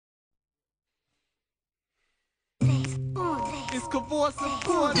It's Cavorce of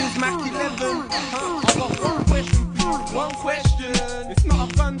course. Dizmak 11. I got one question for you. One question. It's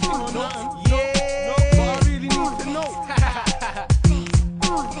not a fun thing or nothing. Yeah. No, but I really need to know.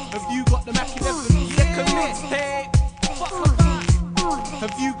 Have you got the Mack 11 second mixtape? Fuck about.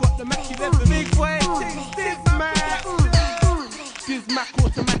 Have you got the Mack 11 big boy things? Dizmak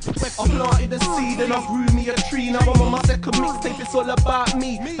automatic weapon. I planted a seed and I grew me a tree. Now I'm on my second mixtape, it's all about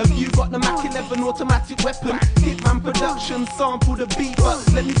me. Have you got the Mack 11 automatic weapon? Hitman production, sample the beat. But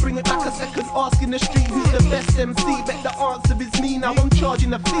let me bring it back a second, ask in the street who's the best MC. Bet the answer is me, now I'm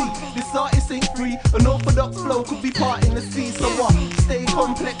charging a fee. This artist ain't free, an orthodox flow could be part in the sea. So what? Stay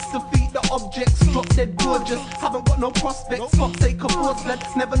complex, defeat the objects. Drop dead gorgeous, haven't got no prospects. Fuck's sake of force led,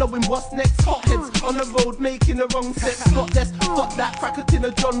 never knowing what's next. Hotheads on the road making the wrong steps. Got less, fuck that, crack a tin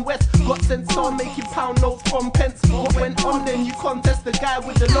of John West. Got sense on making pound notes from pence. What went on then? You contest the guy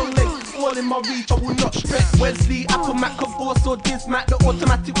with the long legs. All in my reach, I will not stretch. Wesley, Apple, Mack, Cavorce or Dizmak, the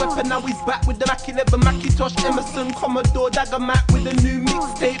automatic weapon. Now he's back with the Mack 11, Macintosh, Emerson, Commodore, Dagger Mack with a new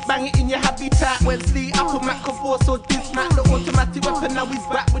mixtape. Bang it in your habitat. Wesley, Apple, Mack, Cavorce or Dizmak, the automatic weapon. Now he's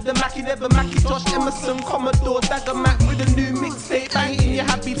back with the Mack 11, Macintosh, Emerson, Commodore, Dagger Mack with a new mixtape. Bang it in your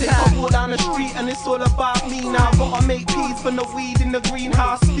habitat. I walk down the street and it's all about me now. Gotta make peace from the weed in the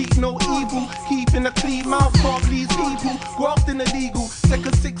greenhouse. Speak no evil, keeping a clean mouth. Can't please people, grafting illegal.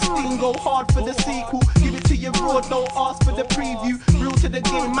 Second 16, go hard for the sequel. Give it to your raw, don't ask for the preview. Real to the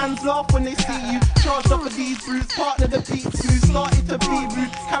game, man's laugh when they see you. Charged up for these brutes, partner the beat smooth. Started to be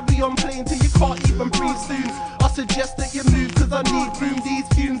rude, carry on playing till you can't even breathe soon. I suggest that you move, cause I need room. These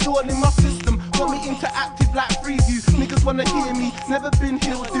fumes all in my system, got me interactive like Freeview. Niggas wanna hear me, never been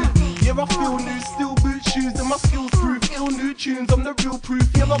healed, dude. Yeah, I feel new, still boot shoes and my skills proof. Ill new tunes, I'm the real proof.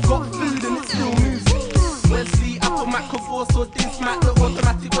 Yeah, I've got food and it still moves. Wesley, Apple, Mack, Cavorce or Dizmak, the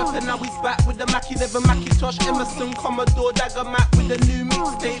automatic weapon. Now he's back with the Mack 11, Macintosh, Emerson, Commodore, Dagger Mack with a new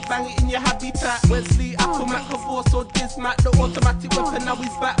mixtape. Bang it in your habitat. Wesley, Apple, Mack, Cavorce or Dizmak, the automatic weapon. Now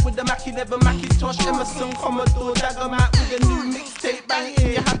he's back with the Mack 11, Macintosh, Emerson, Commodore, Dagger Mack with a new mixtape. Bang it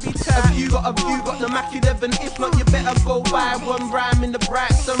in your habitat. Have you got the Mack 11? If not, you better go buy one. Rhyme in the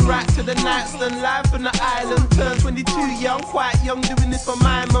bright sun, right to the night sun. Live from the island, turn 22. Yeah, I'm quite young, doing this for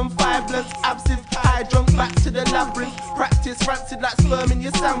my mum. 5 blunts, absinthe, high drunk. Back to the labyrinth, practice rancid like sperm in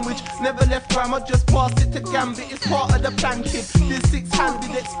your sandwich. Never left grime, I just passed it to Gambit. It's part of the plan, kid. This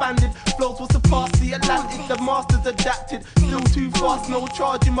 6-handed, expanded. Flows will surpass the Atlantic, the masters adapted. Still too fast, no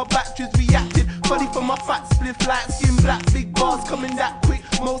charging, my batteries reacted. Funny for my fat spliff, light skin black, big bars coming that quick.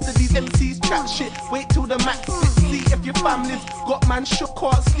 Most of these MCs chat shit, wait till the Mack spit. See if your family's got man shook,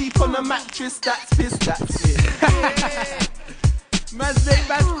 can't sleep on a mattress. That's piss, that's it. Man's made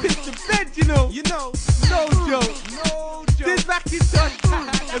man's pitch to bed, you know. No joke. Dizmak is done.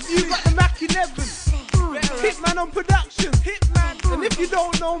 Have you got the Mack 11? Hitman on production. Hitman. And if you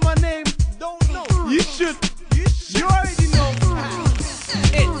don't know my name, you should. You already know.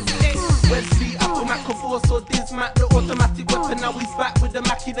 It's Wesley, Apple, Mack, Cavorce or Dizmak, the automatic weapon. Now he's back with the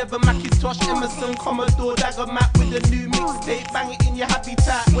Mack 11, Macintosh, Emerson, Commodore, Dagger Mack with a new mixtape. Bang it in your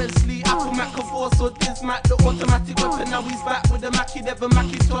habitat. Wesley, Apple, Mack, Cavorce or Dizmak, the automatic weapon. Now he's back with the Mack 11,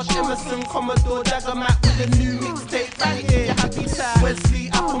 Macintosh, Emerson, Commodore, Dagger Mack with a new mixtape. Bang it in your habitat. Wesley,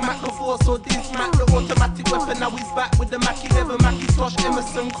 Apple, Mack, Cavorce or Dizmak, the automatic weapon. Now he's back with the Mack 11, Macintosh,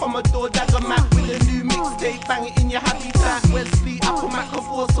 Emerson, Commodore, Dagger Mack with a new mixtape. Bang it in your habitat. Wesley, Apple, Mack,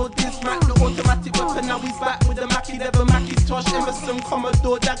 Cavorce or Dizmak, the automatic weapon. Now he's back with the Mack 11, Macintosh, Emerson,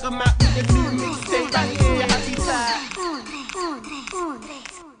 Commodore, Dagger Mack